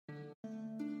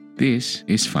This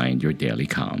is Find Your Daily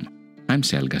Calm. I'm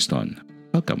Sel Gaston.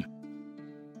 Welcome.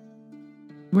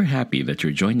 We're happy that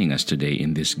you're joining us today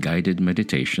in this guided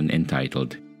meditation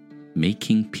entitled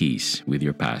Making Peace with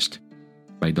Your Past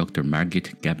by Dr.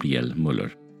 Margit Gabrielle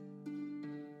Muller.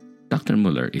 Dr.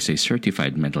 Muller is a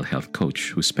certified mental health coach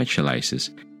who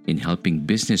specializes in helping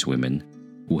businesswomen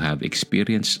who have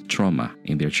experienced trauma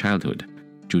in their childhood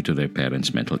due to their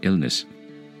parents' mental illness.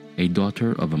 A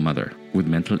daughter of a mother with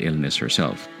mental illness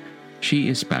herself, she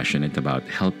is passionate about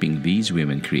helping these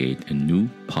women create a new,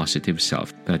 positive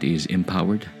self that is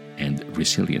empowered and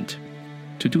resilient.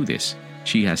 To do this,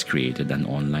 she has created an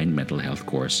online mental health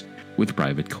course with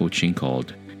private coaching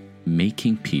called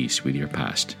Making Peace with Your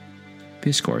Past.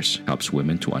 This course helps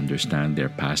women to understand their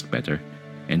past better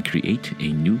and create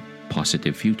a new,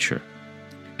 positive future.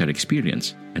 Her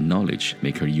experience and knowledge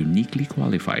make her uniquely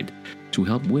qualified to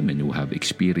help women who have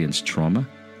experienced trauma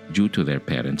due to their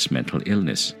parents' mental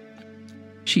illness.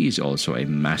 She is also a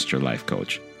master life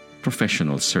coach,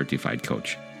 professional certified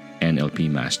coach, NLP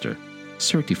master,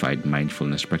 certified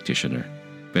mindfulness practitioner,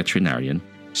 veterinarian,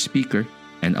 speaker,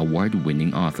 and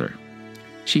award-winning author.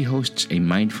 She hosts a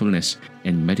mindfulness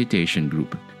and meditation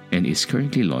group and is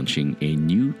currently launching a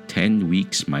new 10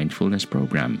 weeks mindfulness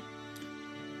program.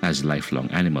 As lifelong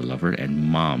animal lover and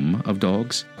mom of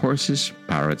dogs, horses,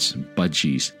 parrots,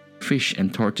 budgies, fish,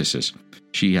 and tortoises,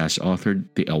 she has authored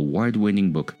the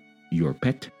award-winning book Your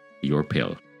Pet, Your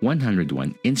Pill,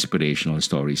 101 inspirational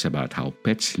stories about how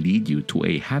pets lead you to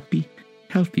a happy,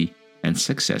 healthy, and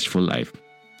successful life.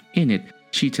 In it,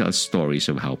 she tells stories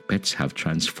of how pets have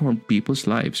transformed people's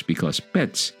lives because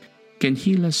pets can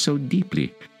heal us so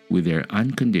deeply with their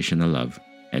unconditional love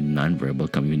and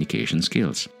nonverbal communication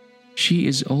skills. She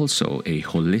is also a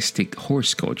holistic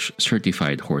horse coach,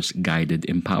 certified horse guided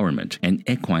empowerment, and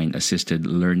equine assisted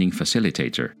learning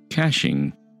facilitator.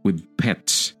 Cashing with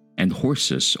pets and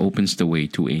horses opens the way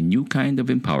to a new kind of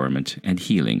empowerment and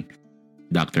healing.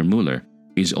 Dr. Muller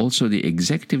is also the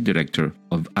executive director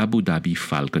of Abu Dhabi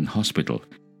Falcon Hospital,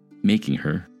 making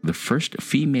her the first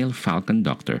female falcon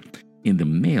doctor in the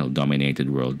male-dominated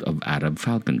world of Arab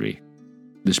falconry.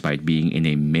 Despite being in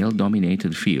a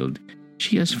male-dominated field,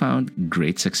 she has found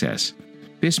great success.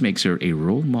 This makes her a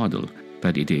role model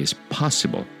that it is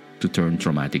possible to turn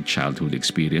traumatic childhood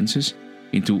experiences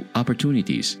into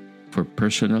opportunities for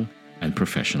personal and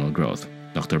professional growth.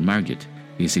 Dr. Margit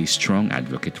is a strong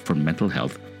advocate for mental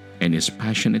health and is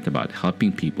passionate about helping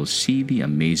people see the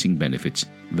amazing benefits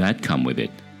that come with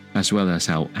it, as well as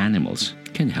how animals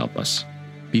can help us.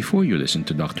 Before you listen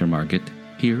to Dr. Margit,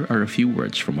 here are a few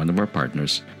words from one of our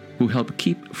partners who help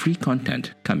keep free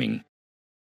content coming.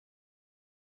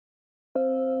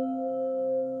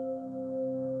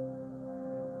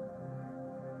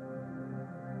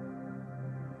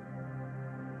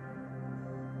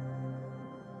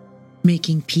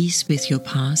 Making Peace with Your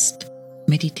Past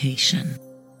Meditation.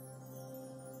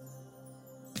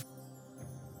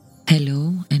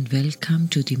 Hello and welcome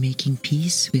to the Making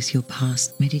Peace with Your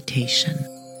Past meditation.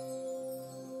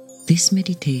 This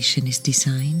meditation is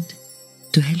designed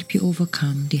to help you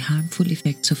overcome the harmful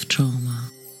effects of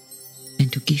trauma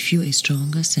and to give you a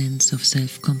stronger sense of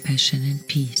self-compassion and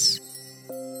peace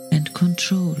and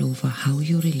control over how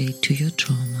you relate to your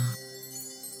trauma.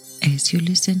 As you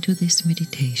listen to this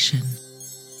meditation,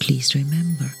 please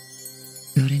remember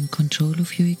you are in control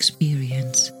of your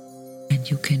experience and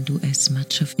you can do as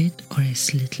much of it or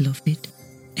as little of it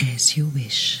as you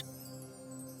wish.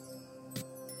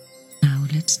 Now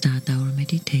let's start our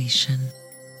meditation.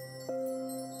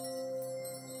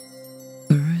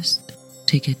 First,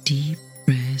 take a deep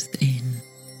breath in,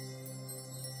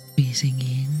 breathing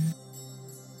in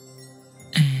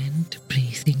and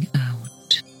breathing out.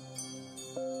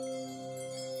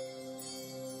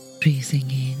 Breathing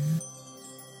in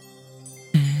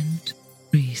and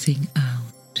breathing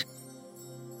out.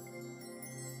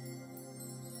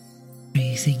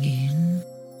 Breathing in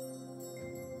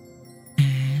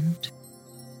and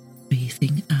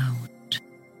breathing out.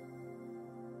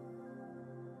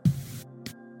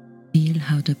 Feel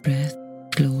how the breath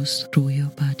flows through your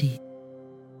body.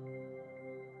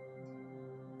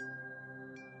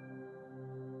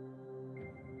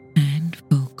 And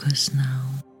focus now.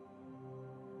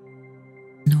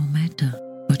 No matter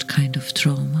what kind of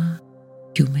trauma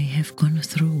you may have gone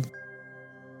through,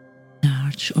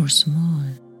 large or small,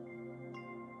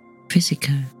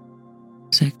 physical,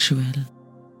 sexual,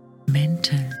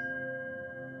 mental,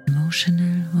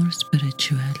 emotional or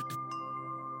spiritual,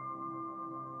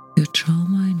 your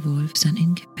trauma involves an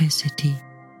incapacity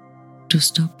to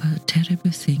stop a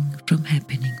terrible thing from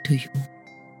happening to you.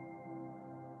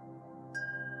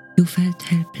 You felt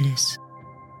helpless,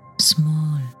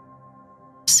 small,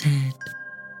 sad,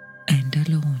 and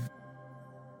alone.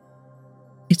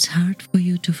 It's hard for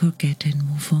you to forget and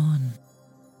move on.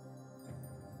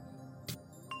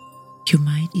 You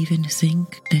might even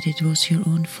think that it was your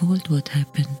own fault what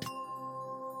happened.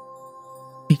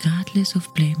 Regardless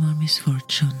of blame or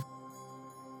misfortune,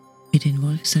 it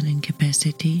involves an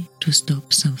incapacity to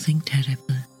stop something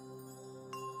terrible.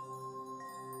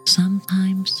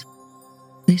 Sometimes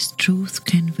this truth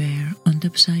can wear on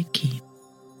the psyche,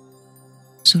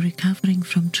 so recovering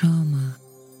from trauma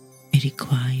may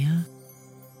require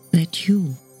that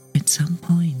you, at some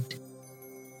point,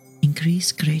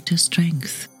 increase greater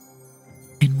strength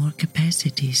and more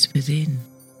capacities within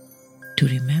to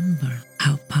remember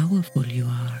how powerful you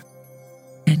are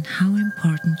and how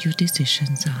important your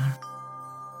decisions are.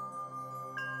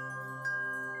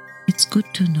 It's good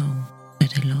to know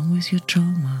that along with your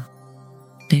trauma,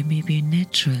 there may be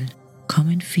natural,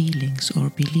 common feelings or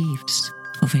beliefs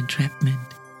of entrapment,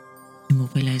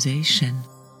 immobilization,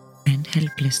 and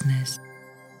helplessness.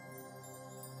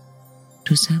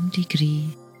 To some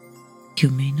degree, you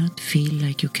may not feel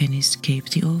like you can escape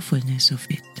the awfulness of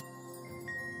it.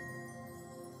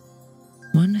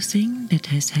 One thing that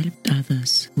has helped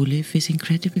others who live with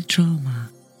incredible trauma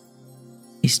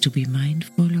is to be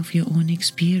mindful of your own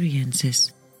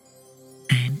experiences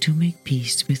and to make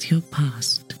peace with your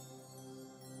past.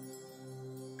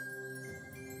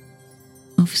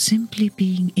 Of simply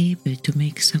being able to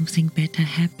make something better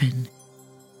happen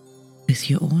with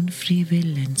your own free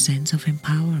will and sense of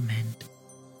empowerment.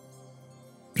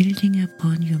 Building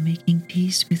upon your making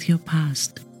peace with your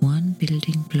past, one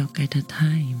building block at a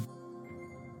time,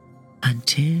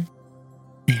 until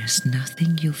there's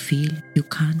nothing you feel you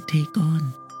can't take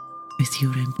on with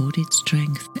your embodied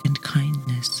strength and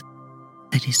kindness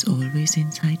that is always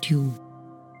inside you,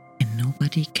 and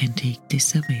nobody can take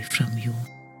this away from you.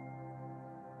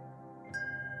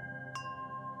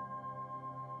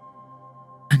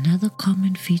 Another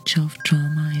common feature of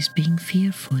trauma is being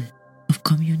fearful of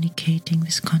communicating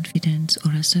with confidence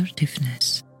or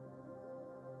assertiveness.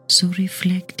 So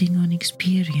reflecting on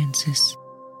experiences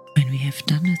when we have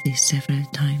done this several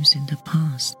times in the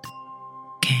past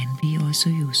can be also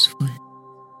useful.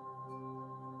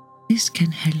 This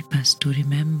can help us to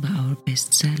remember our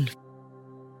best self,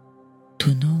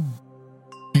 to know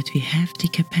that we have the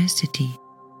capacity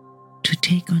to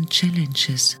take on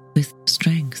challenges with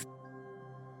strength.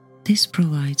 This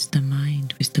provides the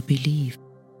mind with the belief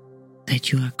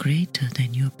that you are greater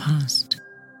than your past,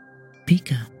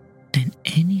 bigger than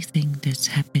anything that's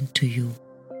happened to you,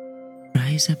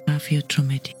 rise above your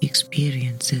traumatic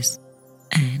experiences,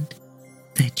 and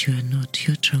that you are not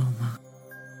your trauma.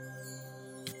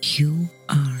 You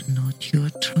are not your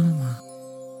trauma.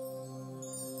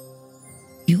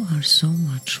 You are so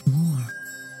much more.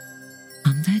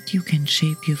 On that you can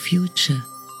shape your future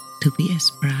to be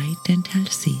as bright and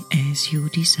healthy as you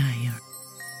desire.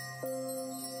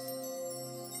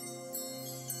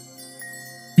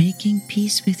 Making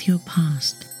peace with your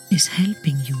past is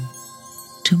helping you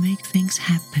to make things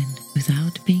happen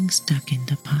without being stuck in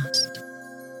the past.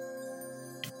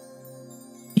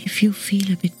 If you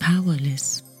feel a bit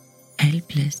powerless,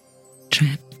 helpless,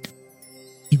 trapped,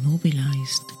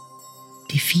 immobilized,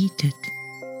 defeated,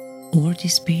 or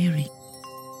despairing,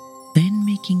 then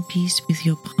making peace with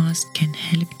your past can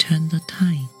help turn the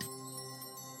tide,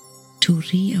 to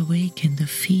reawaken the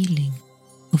feeling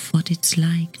of what it's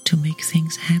like to make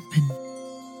things happen,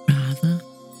 rather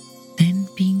than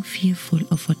being fearful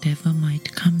of whatever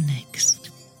might come next.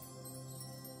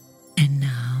 And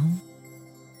now,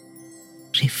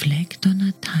 reflect on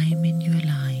a time in your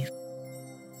life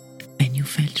when you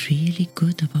felt really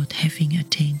good about having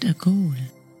attained a goal.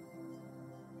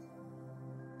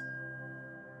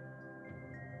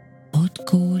 What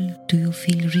goal do you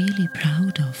feel really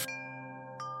proud of?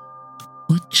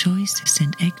 What choices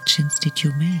and actions did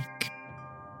you make?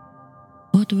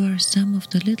 What were some of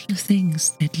the little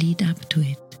things that lead up to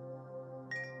it?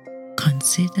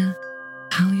 Consider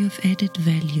how you've added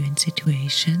value in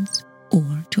situations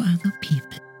or to other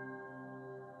people.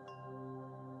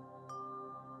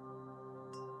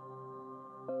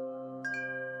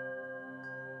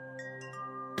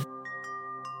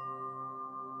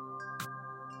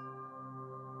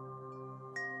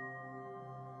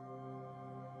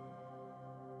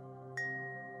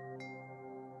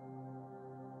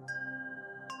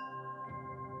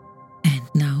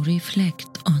 Now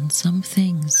reflect on some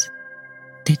things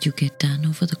that you get done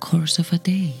over the course of a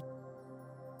day.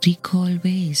 Recall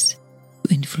ways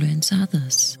you influence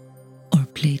others or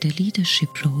played a leadership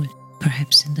role,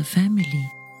 perhaps in the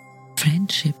family,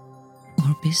 friendship,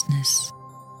 or business.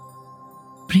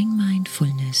 Bring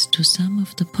mindfulness to some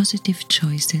of the positive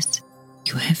choices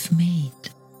you have made.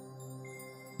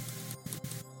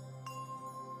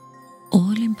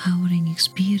 All empowering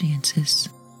experiences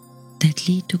that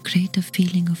lead to greater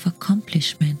feeling of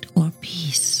accomplishment or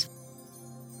peace.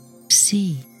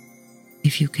 See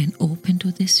if you can open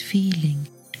to this feeling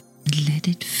and let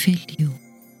it fill you.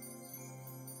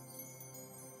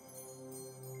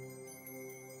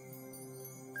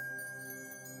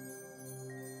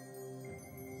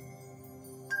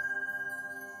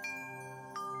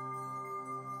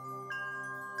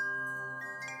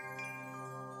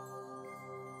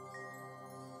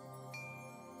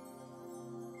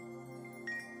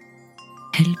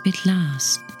 Help it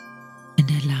last and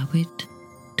allow it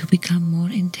to become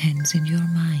more intense in your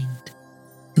mind,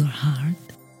 your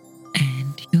heart,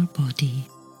 and your body.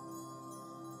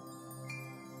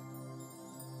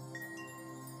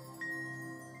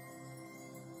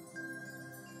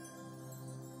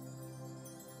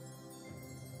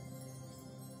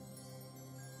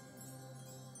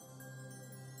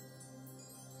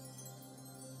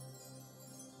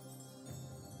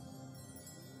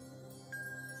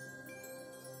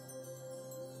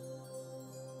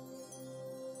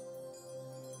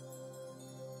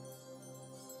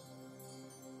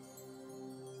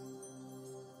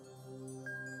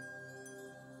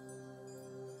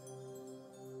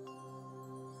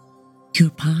 Your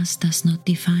past does not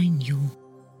define you,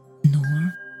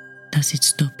 nor does it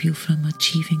stop you from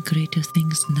achieving greater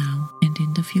things now and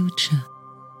in the future.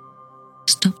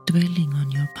 Stop dwelling on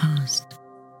your past.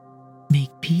 Make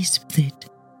peace with it,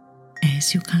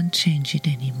 as you can't change it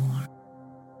anymore.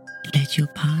 Let your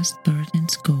past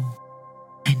burdens go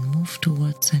and move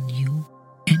towards a new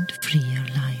and freer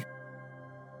life.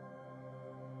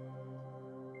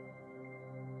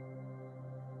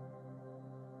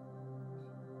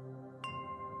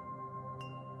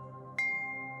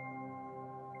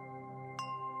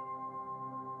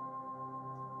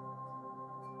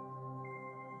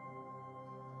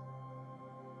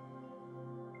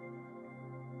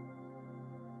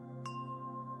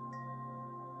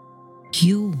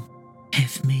 You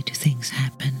have made things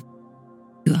happen.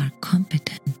 You are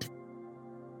competent.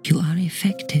 You are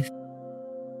effective.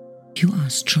 You are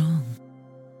strong.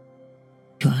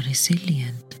 You are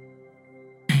resilient.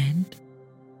 And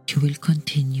you will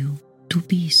continue to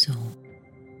be so.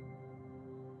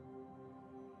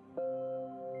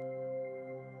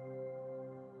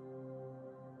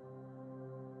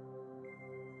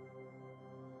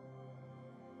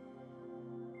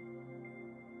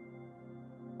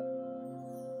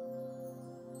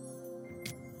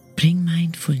 Bring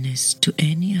mindfulness to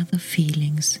any other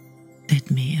feelings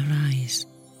that may arise,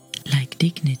 like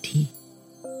dignity,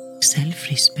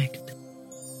 self-respect,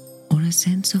 or a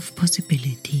sense of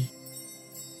possibility.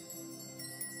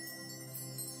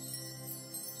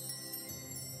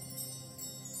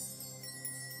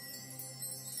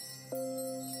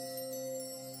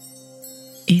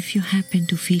 If you happen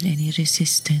to feel any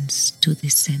resistance to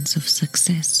this sense of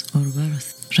success or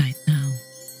worth right now,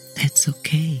 that's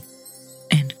okay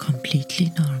and completely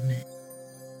normal.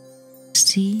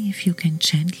 See if you can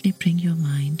gently bring your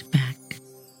mind back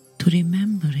to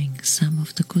remembering some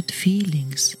of the good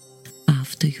feelings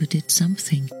after you did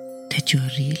something that you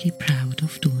are really proud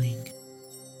of doing.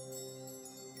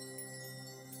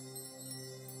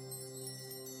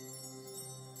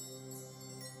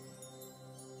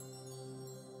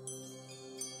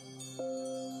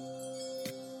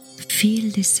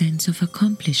 Feel this sense of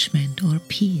accomplishment or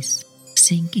peace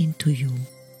sink into you,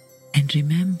 and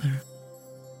remember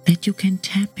that you can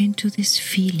tap into this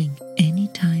feeling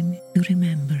anytime you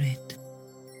remember it.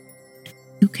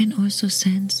 You can also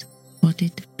sense what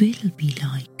it will be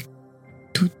like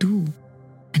to do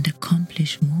and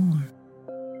accomplish more,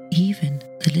 even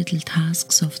the little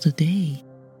tasks of the day.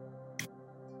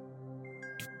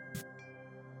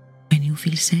 When you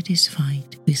feel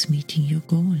satisfied with meeting your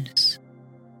goals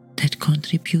that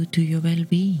contribute to your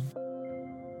well-being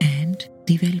and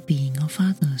the well-being of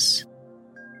others.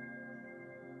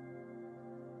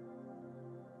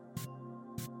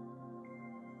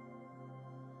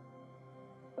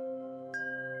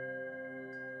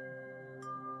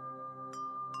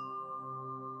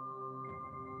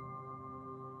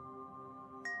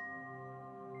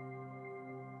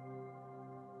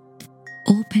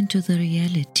 Open to the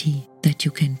reality that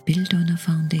you can build on a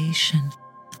foundation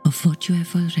of what you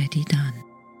have already done.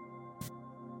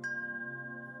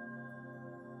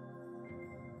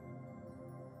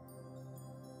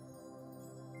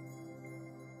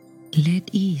 Let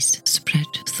ease spread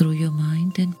through your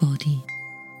mind and body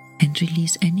and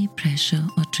release any pressure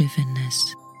or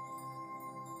drivenness.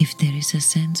 If there is a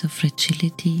sense of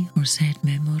fragility or sad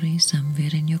memory somewhere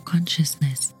in your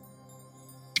consciousness,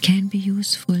 it can be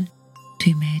useful to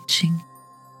imagine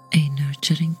a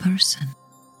nurturing person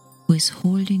who is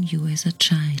holding you as a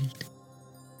child,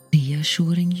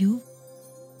 reassuring you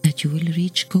that you will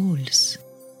reach goals,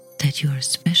 that you are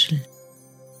special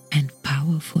and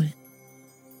powerful,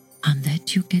 and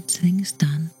that you get things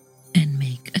done and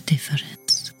make a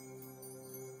difference.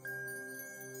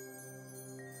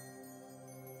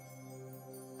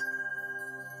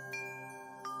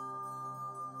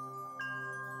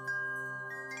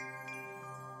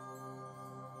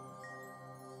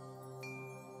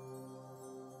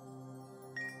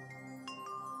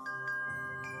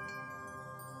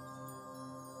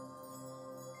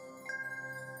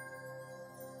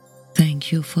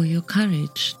 Thank you for your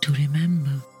courage to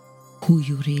remember who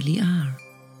you really are.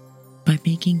 By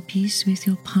making peace with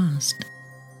your past,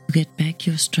 you get back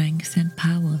your strength and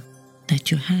power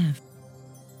that you have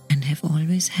and have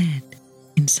always had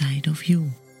inside of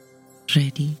you,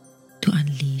 ready to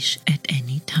unleash at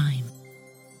any time.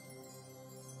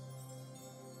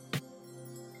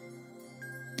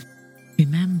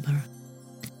 Remember,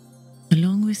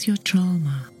 along with your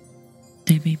trauma,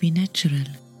 there may be natural,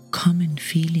 common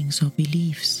feelings or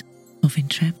beliefs of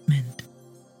entrapment,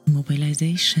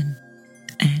 immobilization,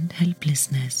 and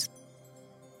helplessness.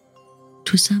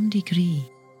 To some degree,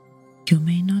 you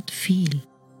may not feel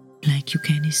like you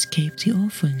can escape the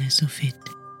awfulness of it.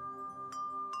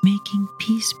 Making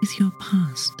peace with your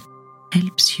past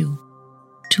helps you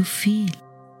to feel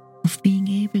of being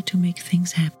able to make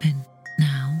things happen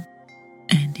now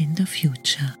and in the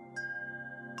future.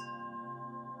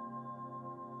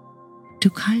 To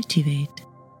cultivate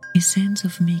a sense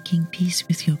of making peace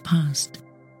with your past,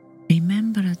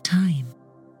 remember a time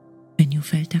when you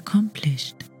felt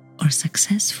accomplished or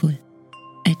successful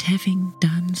at having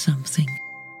done something,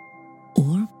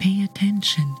 or pay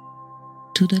attention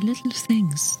to the little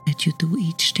things that you do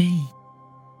each day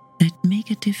that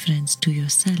make a difference to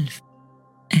yourself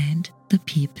and the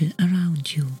people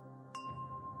around you.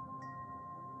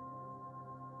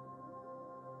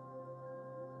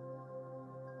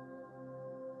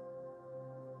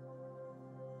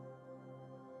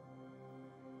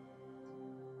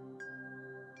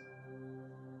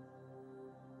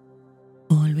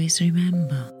 Always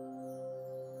remember,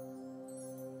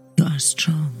 you are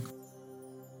strong,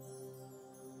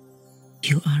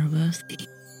 you are worthy,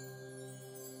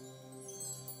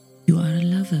 you are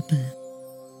lovable,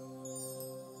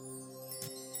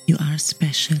 you are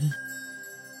special,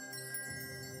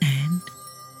 and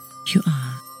you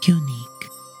are unique,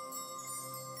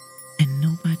 and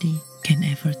nobody can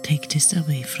ever take this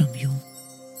away from you.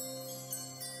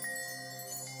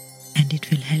 And it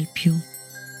will help you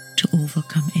to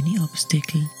overcome any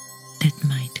obstacle that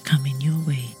might come in your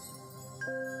way.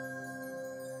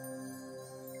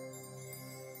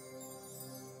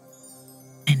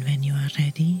 And when you are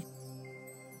ready,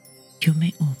 you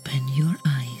may open your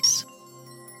eyes.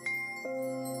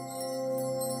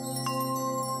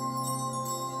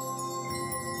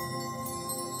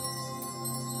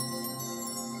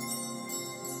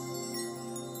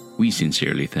 We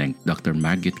sincerely thank Dr.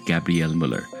 Margit Gabrielle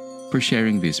Muller for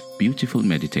sharing this beautiful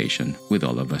meditation with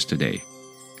all of us today.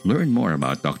 Learn more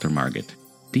about Dr. Margit.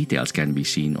 Details can be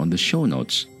seen on the show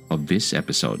notes of this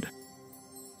episode.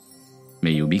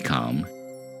 May you be calm,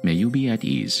 may you be at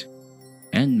ease,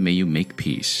 and may you make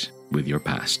peace with your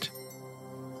past.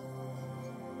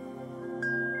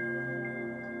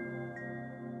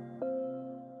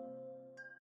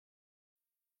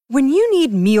 When you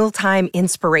need mealtime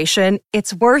inspiration,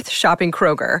 it's worth shopping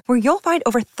Kroger, where you'll find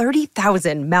over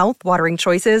 30,000 mouth-watering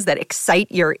choices that excite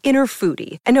your inner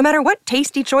foodie. And no matter what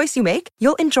tasty choice you make,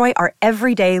 you'll enjoy our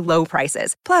everyday low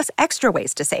prices, plus extra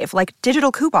ways to save, like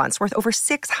digital coupons worth over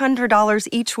 $600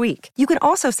 each week. You can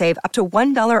also save up to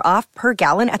 $1 off per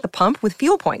gallon at the pump with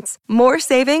fuel points. More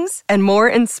savings and more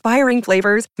inspiring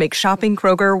flavors make shopping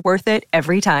Kroger worth it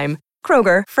every time.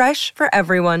 Kroger, fresh for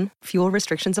everyone. Fuel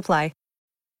restrictions apply.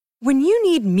 When you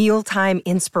need mealtime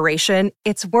inspiration,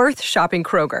 it's worth shopping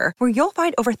Kroger, where you'll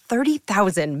find over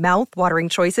 30,000 mouth-watering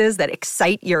choices that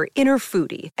excite your inner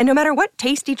foodie. And no matter what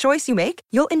tasty choice you make,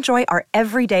 you'll enjoy our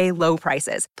everyday low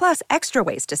prices, plus extra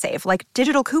ways to save, like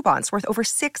digital coupons worth over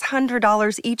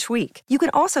 $600 each week. You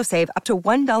can also save up to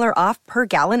 $1 off per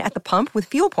gallon at the pump with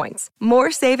fuel points.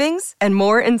 More savings and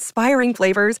more inspiring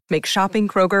flavors make shopping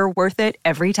Kroger worth it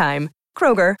every time.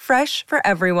 Kroger, fresh for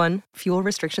everyone. Fuel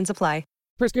restrictions apply.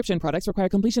 Prescription products require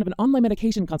completion of an online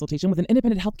medication consultation with an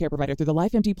independent healthcare provider through the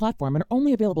LifeMD platform and are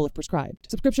only available if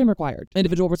prescribed. Subscription required.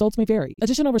 Individual results may vary.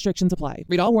 Additional restrictions apply.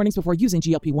 Read all warnings before using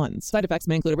GLP-1s. Side effects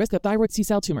may include a risk of thyroid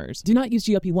C-cell tumors. Do not use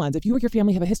GLP-1s if you or your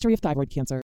family have a history of thyroid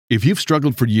cancer. If you've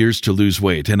struggled for years to lose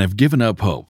weight and have given up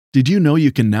hope, did you know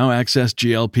you can now access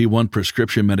GLP-1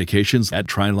 prescription medications at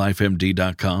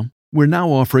TryLifeMD.com? We're now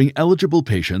offering eligible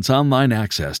patients online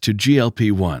access to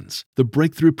GLP-1s, the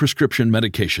breakthrough prescription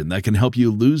medication that can help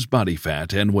you lose body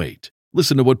fat and weight.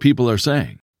 Listen to what people are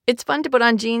saying. It's fun to put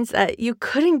on jeans that you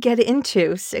couldn't get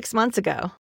into 6 months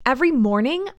ago. Every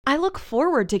morning, I look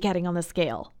forward to getting on the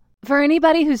scale. For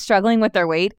anybody who's struggling with their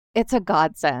weight, it's a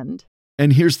godsend.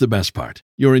 And here's the best part.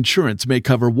 Your insurance may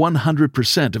cover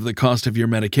 100% of the cost of your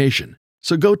medication.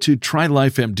 So go to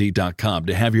TryLifeMD.com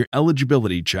to have your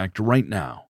eligibility checked right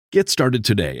now. Get started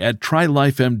today at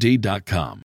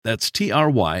TryLifeMD.com. That's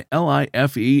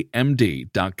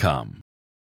TryLifeMD.com.